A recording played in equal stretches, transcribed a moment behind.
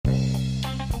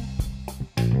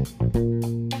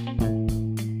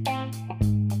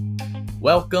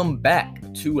Welcome back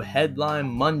to Headline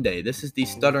Monday. This is the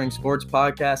Stuttering Sports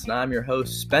Podcast, and I'm your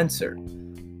host, Spencer.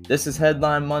 This is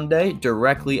Headline Monday,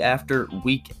 directly after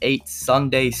Week 8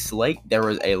 Sunday slate. There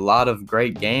was a lot of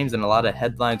great games and a lot of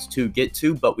headlines to get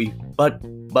to, but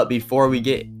before we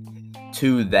get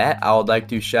to that, I would like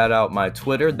to shout out my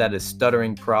Twitter, that is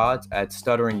Stuttering Prods, at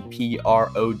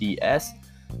StutteringProds.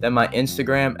 Then my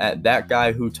Instagram, at That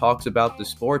Guy Who Talks About the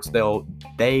Sports. There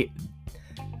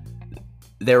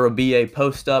will be a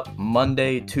post up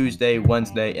Monday, Tuesday,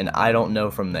 Wednesday, and I don't know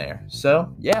from there.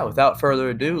 So, yeah, without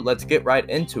further ado, let's get right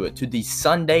into it, to the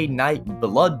Sunday night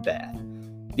bloodbath.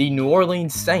 The New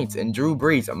Orleans Saints and Drew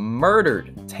Brees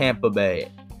murdered Tampa Bay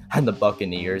and the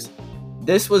Buccaneers.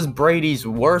 This was Brady's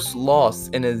worst loss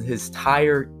in his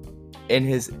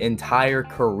entire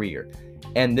career.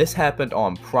 And this happened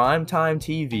on primetime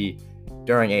TV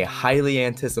during a highly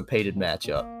anticipated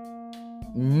matchup.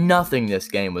 Nothing this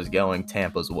game was going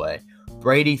Tampa's way.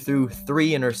 Brady threw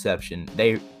three interceptions.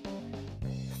 They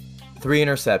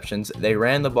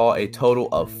ran the ball a total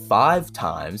of 5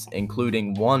 times,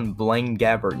 including one Blaine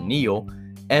Gabbert-Neal.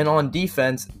 And on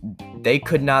defense, they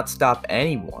could not stop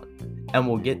anyone. And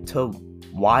we'll get to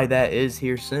why that is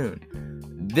here soon.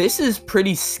 This is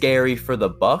pretty scary for the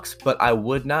Bucs, but I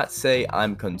would not say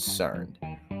I'm concerned.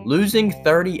 Losing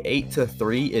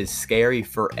 38-3 is scary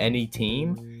for any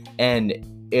team. And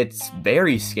it's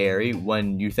very scary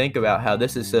when you think about how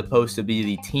this is supposed to be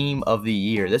the team of the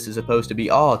year. This is supposed to be,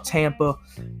 Tampa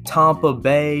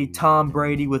Bay, Tom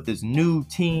Brady with his new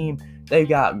team. They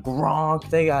got Gronk,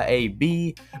 they got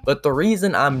AB. But the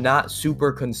reason I'm not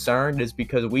super concerned is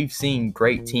because we've seen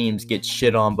great teams get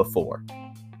shit on before.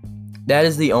 That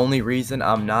is the only reason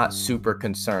I'm not super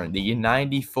concerned. The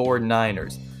 94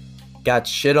 Niners got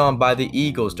shit on by the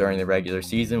Eagles during the regular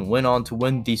season, went on to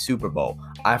win the Super Bowl.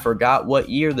 I forgot what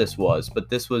year this was, but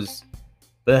this was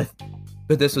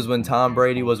when Tom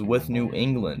Brady was with New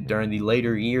England during the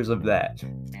later years of that.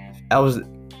 That was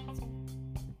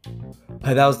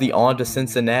the On to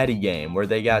Cincinnati game where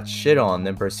they got shit on,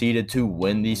 then proceeded to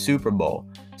win the Super Bowl.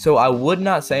 So I would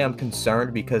not say I'm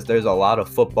concerned because there's a lot of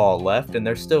football left, and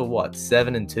they're still,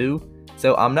 7-2?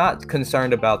 So I'm not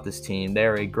concerned about this team.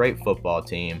 They're a great football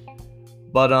team.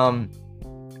 But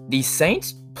the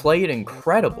Saints played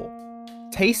incredible.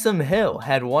 Taysom Hill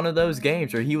had one of those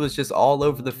games where he was just all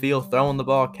over the field, throwing the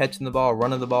ball, catching the ball,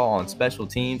 running the ball on special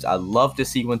teams. I love to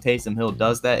see when Taysom Hill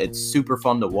does that. It's super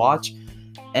fun to watch.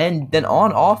 And then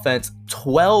on offense,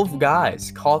 12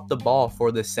 guys caught the ball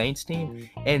for the Saints team,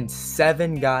 and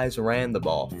 7 guys ran the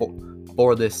ball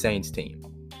for this Saints team.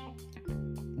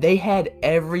 They had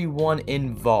everyone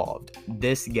involved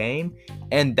this game,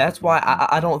 and that's why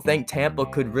I don't think Tampa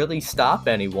could really stop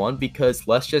anyone, because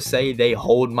let's just say they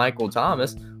hold Michael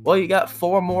Thomas. Well, you got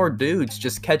 4 more dudes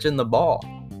just catching the ball.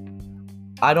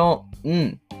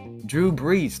 Drew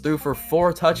Brees threw for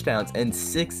 4 touchdowns and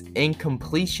 6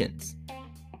 incompletions.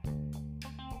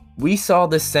 We saw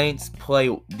the Saints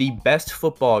play the best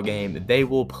football game they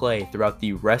will play throughout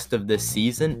the rest of this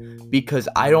season, because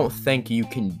I don't think you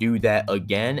can do that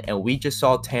again, and we just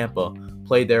saw Tampa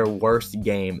play their worst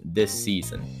game this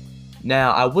season.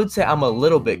 Now, I would say I'm a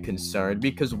little bit concerned,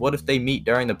 because what if they meet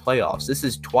during the playoffs? This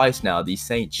is twice now the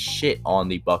Saints shit on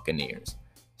the Buccaneers.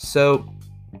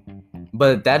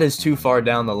 But that is too far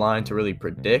down the line to really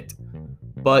predict.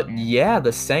 But yeah,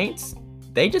 the Saints,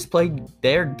 they just played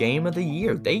their game of the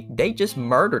year. They just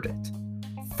murdered it.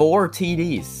 4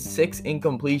 TDs, 6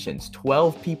 incompletions,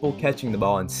 12 people catching the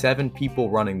ball, and 7 people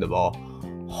running the ball,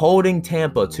 holding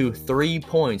Tampa to 3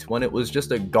 points when it was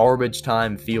just a garbage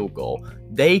time field goal.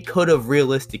 They could have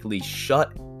realistically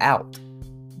shut out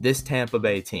this Tampa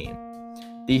Bay team.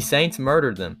 The Saints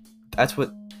murdered them.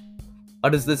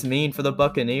 What does this mean for the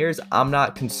Buccaneers? I'm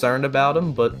not concerned about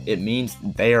them, but it means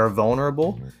they are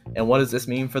vulnerable. And what does this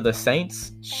mean for the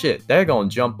Saints? Shit, they're going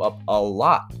to jump up a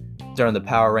lot during the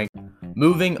power rank.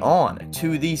 Moving on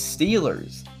to the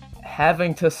Steelers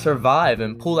having to survive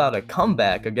and pull out a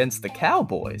comeback against the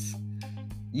Cowboys.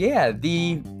 Yeah,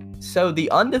 the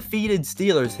undefeated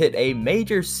Steelers hit a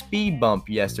major speed bump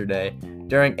yesterday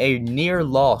during a near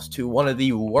loss to one of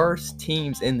the worst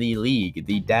teams in the league,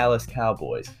 the Dallas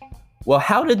Cowboys. Well,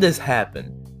 how did this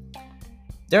happen?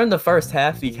 During the first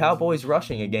half, the Cowboys'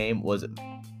 rushing game was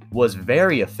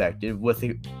very effective,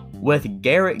 with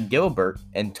Garrett Gilbert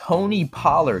and Tony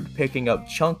Pollard picking up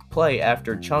chunk play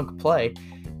after chunk play.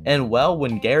 And well,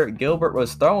 when Garrett Gilbert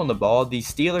was throwing the ball, the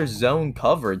Steelers' zone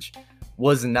coverage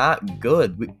was not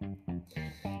good.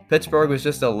 Pittsburgh was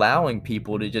just allowing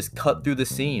people to just cut through the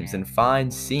seams and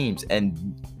find seams,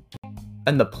 and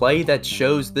And the play that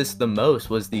shows this the most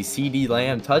was the CeeDee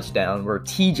Lamb touchdown where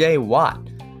TJ Watt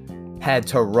had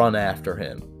to run after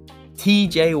him.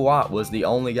 TJ Watt was the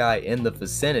only guy in the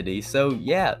vicinity. So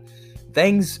yeah,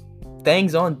 things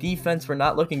on defense were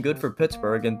not looking good for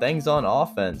Pittsburgh, and things on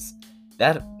offense,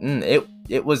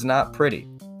 it was not pretty.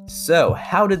 So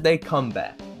how did they come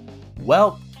back?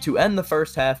 Well, to end the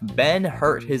first half, Ben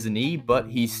hurt his knee, but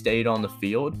he stayed on the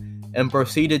field and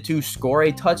proceeded to score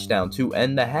a touchdown to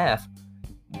end the half.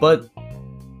 But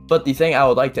the thing I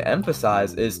would like to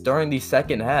emphasize is during the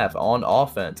second half on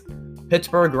offense,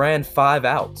 Pittsburgh ran 5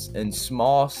 outs and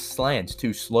small slants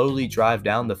to slowly drive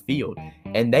down the field,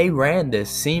 and they ran this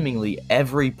seemingly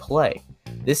every play.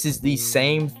 This is the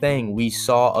same thing we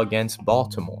saw against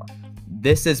Baltimore.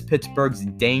 This is Pittsburgh's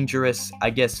dangerous,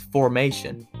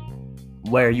 formation,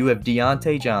 where you have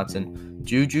Deontay Johnson,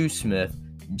 Juju Smith,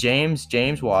 James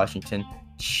Washington,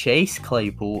 Chase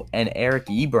Claypool, and Eric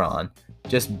Ebron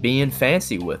just being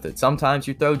fancy with it. Sometimes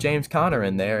you throw James Conner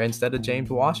in there instead of James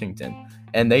Washington,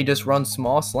 and they just run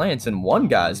small slants, and one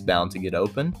guy's bound to get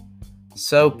open.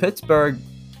 So Pittsburgh,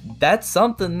 that's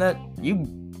something that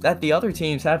the other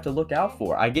teams have to look out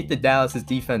for. I get that Dallas's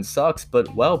defense sucks,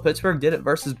 but well, Pittsburgh did it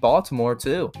versus Baltimore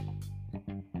too.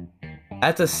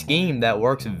 That's a scheme that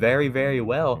works very, very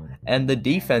well, and the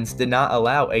defense did not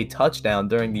allow a touchdown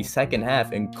during the second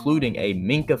half, including a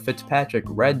Minkah Fitzpatrick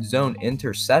red zone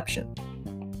interception.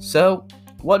 So,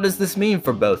 what does this mean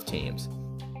for both teams?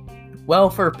 Well,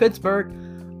 for Pittsburgh,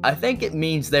 I think it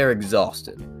means they're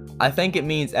exhausted. I think it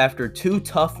means after 2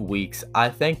 tough weeks, I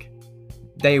think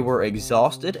they were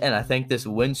exhausted, and I think this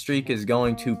win streak is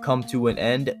going to come to an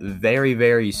end very,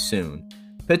 very soon.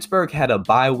 Pittsburgh had a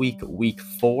bye week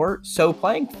 4, so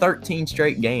playing 13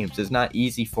 straight games is not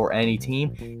easy for any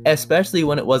team, especially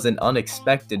when it was an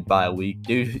unexpected bye week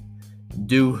due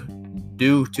to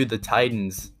the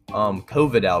Titans'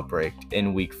 COVID outbreak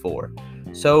in week 4.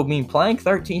 So, playing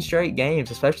 13 straight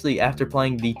games, especially after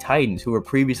playing the Titans, who were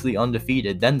previously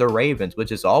undefeated, then the Ravens,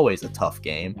 which is always a tough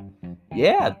game,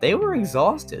 yeah, they were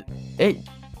exhausted. You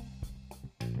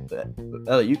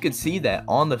could see that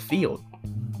on the field.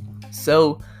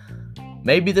 So,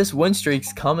 maybe this win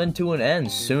streak's coming to an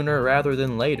end sooner rather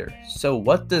than later. So,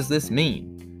 what does this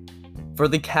mean? For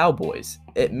the Cowboys,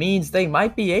 it means they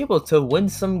might be able to win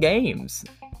some games.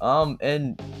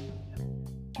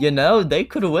 They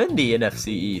could win the NFC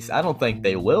East. I don't think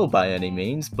they will by any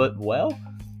means, but, well,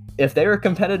 if they were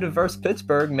competitive versus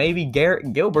Pittsburgh, maybe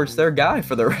Garrett Gilbert's their guy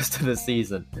for the rest of the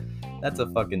season. That's a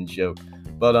fucking joke.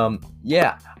 But,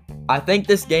 yeah, I think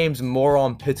this game's more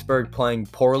on Pittsburgh playing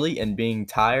poorly and being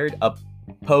tired,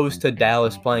 opposed to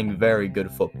Dallas playing very good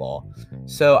football.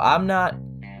 So I'm not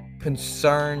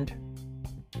concerned.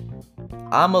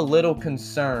 I'm a little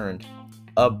concerned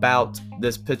about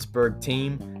this Pittsburgh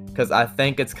team because I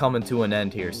think it's coming to an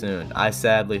end here soon. I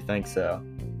sadly think so.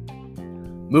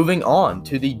 Moving on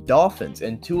to the Dolphins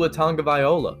and Tua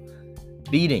Tagovailoa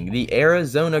beating the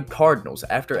Arizona Cardinals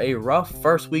after a rough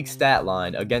first week stat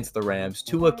line against the Rams.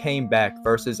 Tua came back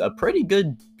versus a pretty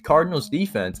good Cardinals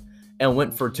defense and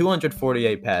went for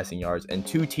 248 passing yards and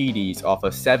 2 TDs off a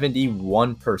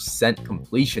 71%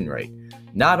 completion rate.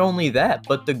 Not only that,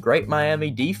 but the great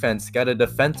Miami defense got a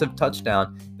defensive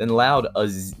touchdown, then allowed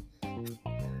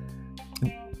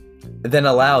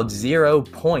 0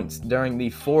 points during the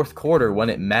fourth quarter when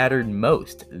it mattered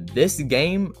most. This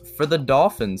game for the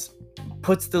Dolphins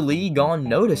puts the league on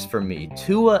notice for me.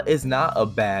 Tua is not a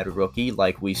bad rookie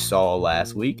like we saw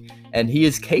last week, and he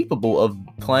is capable of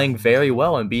playing very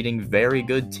well and beating very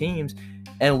good teams,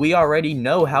 and we already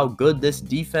know how good this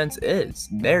defense is.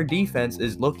 Their defense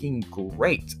is looking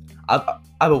great. I've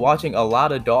been watching a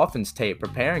lot of Dolphins tape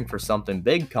preparing for something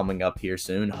big coming up here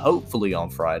soon, hopefully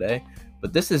on Friday,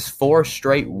 but this is 4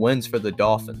 straight wins for the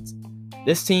Dolphins.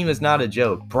 This team is not a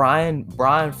joke. Brian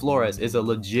Flores is a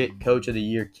legit Coach of the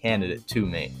Year candidate to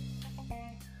me.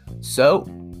 So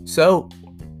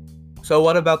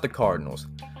what about the Cardinals?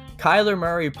 Kyler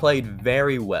Murray played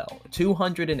very well.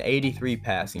 283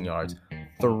 passing yards,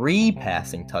 3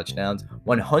 passing touchdowns,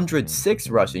 106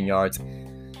 rushing yards,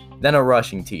 then a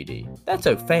rushing TD. That's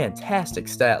a fantastic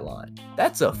stat line.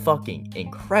 That's a fucking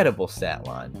incredible stat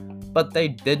line. But they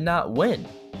did not win.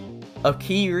 A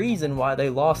key reason why they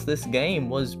lost this game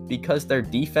was because their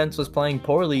defense was playing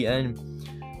poorly and,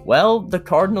 well, the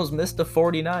Cardinals missed a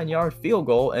 49-yard field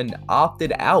goal and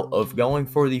opted out of going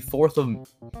for the 4th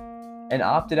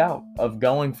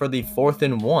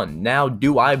and 1. Now,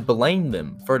 do I blame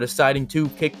them for deciding to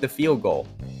kick the field goal?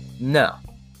 No.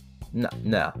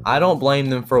 I don't blame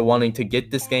them for wanting to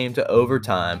get this game to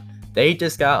overtime. They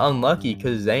just got unlucky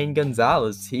because Zane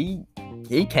Gonzalez, he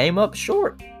came up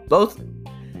short.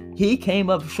 He came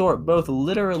up short both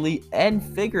literally and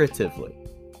figuratively.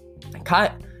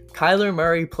 Kyler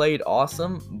Murray played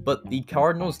awesome, but the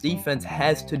Cardinals defense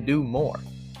has to do more.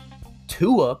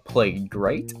 Tua played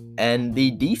great, and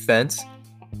the defense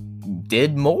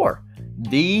did more.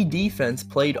 The defense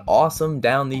played awesome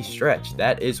down the stretch.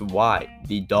 That is why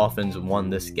the Dolphins won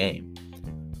this game.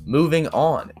 Moving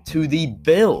on to the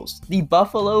Bills. The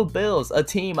Buffalo Bills, a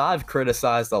team I've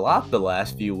criticized a lot the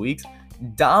last few weeks,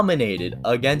 dominated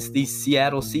against the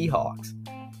Seattle Seahawks.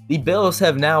 The Bills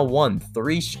have now won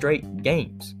 3 straight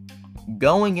games.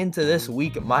 Going into this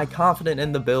week, my confidence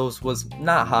in the Bills was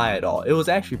not high at all. It was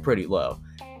actually pretty low.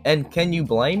 And can you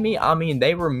blame me? I mean,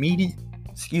 they were mediocre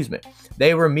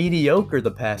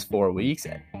the past 4 weeks.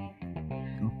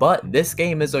 But this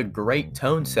game is a great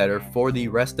tone setter for the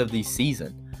rest of the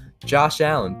season. Josh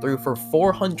Allen threw for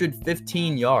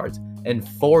 415 yards and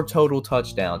 4 total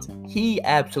touchdowns. He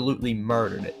absolutely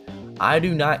murdered it. I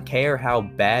do not care how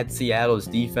bad Seattle's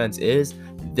defense is.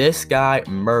 This guy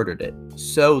murdered it.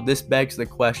 So this begs the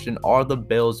question, are the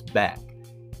Bills back?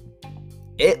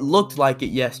 It looked like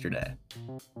it yesterday.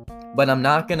 But I'm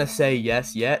not going to say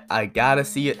yes yet. I got to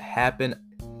see it happen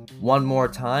one more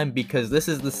time because this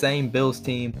is the same Bills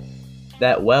team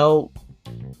that,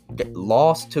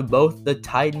 lost to both the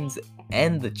Titans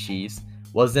and the Chiefs,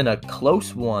 was in a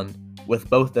close one with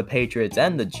both the Patriots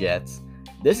and the Jets.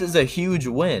 This is a huge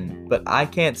win, but I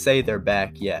can't say they're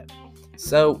back yet.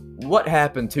 So, what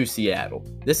happened to Seattle?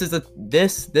 This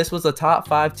was a top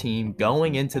 5 team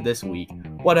going into this week.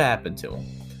 What happened to them?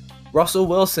 Russell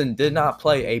Wilson did not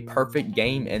play a perfect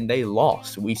game and they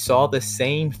lost. We saw the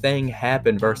same thing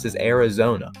happen versus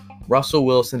Arizona. Russell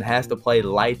Wilson has to play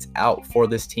lights out for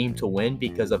this team to win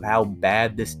because of how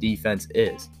bad this defense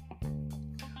is.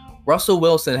 Russell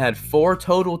Wilson had 4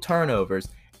 total turnovers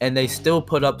and they still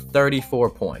put up 34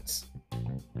 points.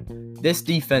 This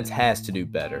defense has to do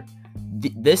better.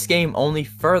 This game only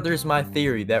furthers my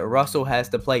theory that Russell has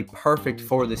to play perfect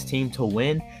for this team to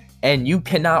win, and you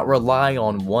cannot rely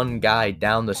on one guy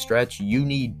down the stretch. You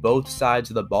need both sides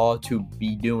of the ball to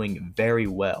be doing very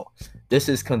well. This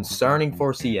is concerning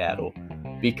for Seattle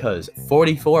because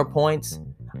 44 points,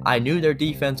 I knew their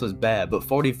defense was bad, but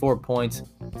 44 points,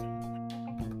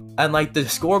 and like the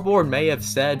scoreboard may have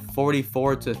said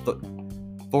 44 to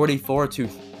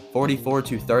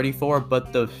 34,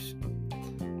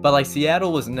 but like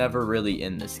Seattle was never really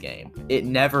in this game. It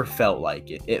never felt like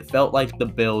it. It felt like the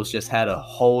Bills just had a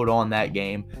hold on that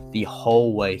game the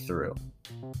whole way through.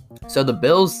 So the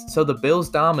Bills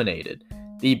dominated.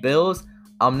 The Bills,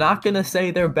 I'm not gonna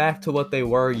say they're back to what they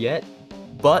were yet,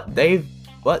 but they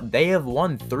have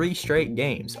won 3 straight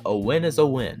games. A win is a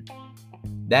win.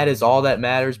 That is all that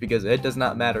matters because it does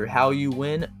not matter how you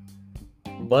win,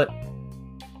 but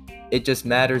it just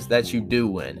matters that you do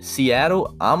win.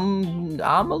 Seattle, I'm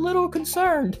a little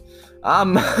concerned.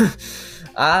 God,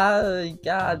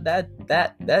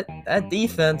 that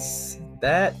defense,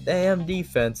 that damn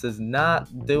defense is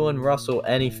not doing Russell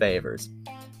any favors.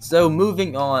 So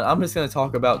moving on, I'm just going to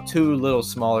talk about 2 little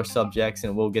smaller subjects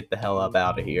and we'll get the hell up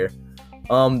out of here.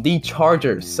 The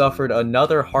Chargers suffered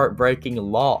another heartbreaking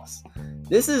loss.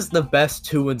 This is the best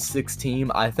 2-6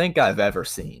 team I think I've ever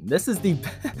seen. This is the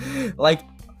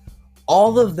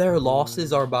all of their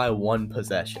losses are by 1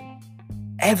 possession.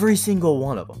 Every single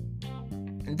one of them.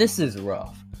 This is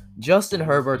rough. Justin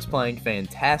Herbert's playing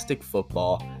fantastic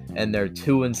football, and they're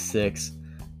 2-6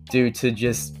 due to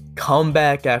just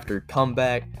comeback after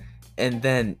comeback. And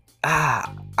then,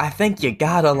 I think you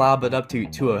gotta lob it up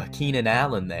to a Keenan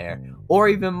Allen there, or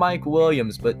even Mike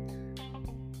Williams, but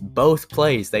both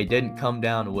plays, they didn't come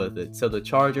down with it. So the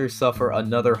Chargers suffer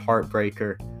another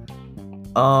heartbreaker.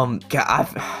 God,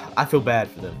 I feel bad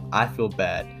for them. I feel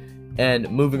bad. And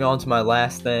moving on to my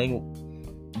last thing,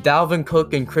 Dalvin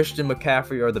Cook and Christian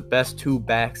McCaffrey are the best 2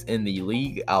 backs in the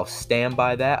league. I'll stand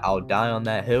by that. I'll die on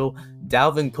that hill.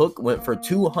 Dalvin Cook went for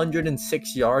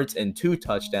 206 yards and 2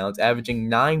 touchdowns, averaging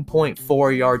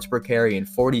 9.4 yards per carry and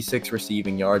 46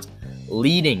 receiving yards,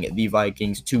 leading the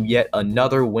Vikings to yet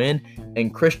another win.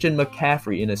 And Christian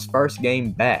McCaffrey in his first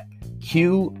game back.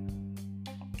 Cue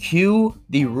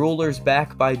the Rulers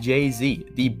back by Jay-Z,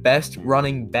 the best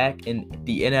running back in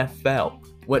the NFL.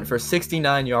 Went for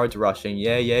 69 yards rushing,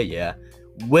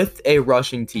 with a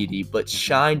rushing TD, but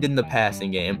shined in the passing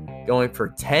game, going for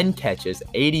 10 catches,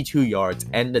 82 yards,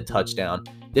 and a touchdown.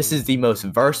 This is the most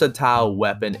versatile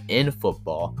weapon in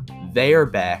football. They are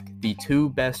back. The 2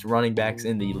 best running backs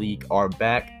in the league are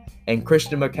back, and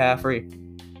Christian McCaffrey,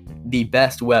 the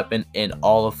best weapon in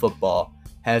all of football,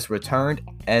 has returned,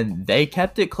 and they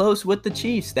kept it close with the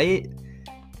Chiefs.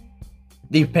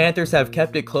 The Panthers have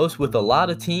kept it close with a lot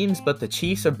of teams, but the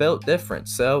Chiefs are built different.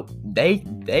 So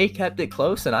they kept it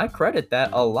close, and I credit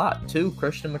that a lot to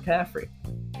Christian McCaffrey.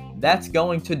 That's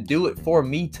going to do it for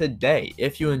me today.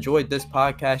 If you enjoyed this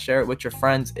podcast, share it with your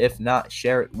friends. If not,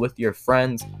 share it with your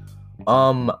friends.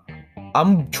 I'm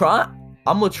gonna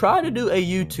try to do a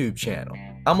YouTube channel.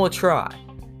 I'm gonna try,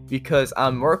 because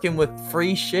I'm working with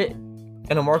free shit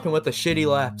and I'm working with a shitty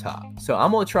laptop. So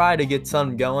I'm gonna try to get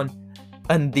something going.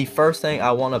 And the first thing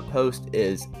I want to post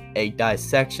is a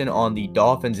dissection on the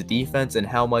Dolphins defense and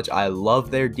how much I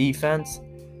love their defense.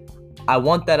 I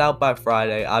want that out by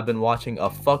Friday. I've been watching a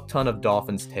fuck ton of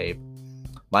Dolphins tape.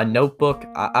 My notebook,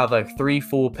 I have like 3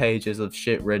 full pages of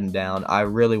shit written down. I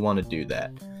really want to do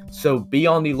that. So be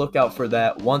on the lookout for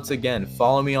that. Once again,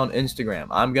 follow me on Instagram.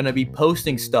 I'm going to be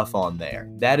posting stuff on there.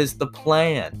 That is the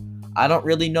plan. I don't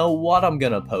really know what I'm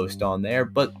going to post on there,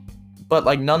 but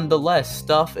like nonetheless,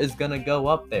 stuff is going to go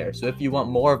up there. So if you want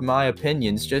more of my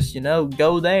opinions, just,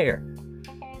 go there.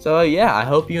 So yeah, I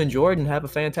hope you enjoyed and have a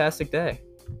fantastic day.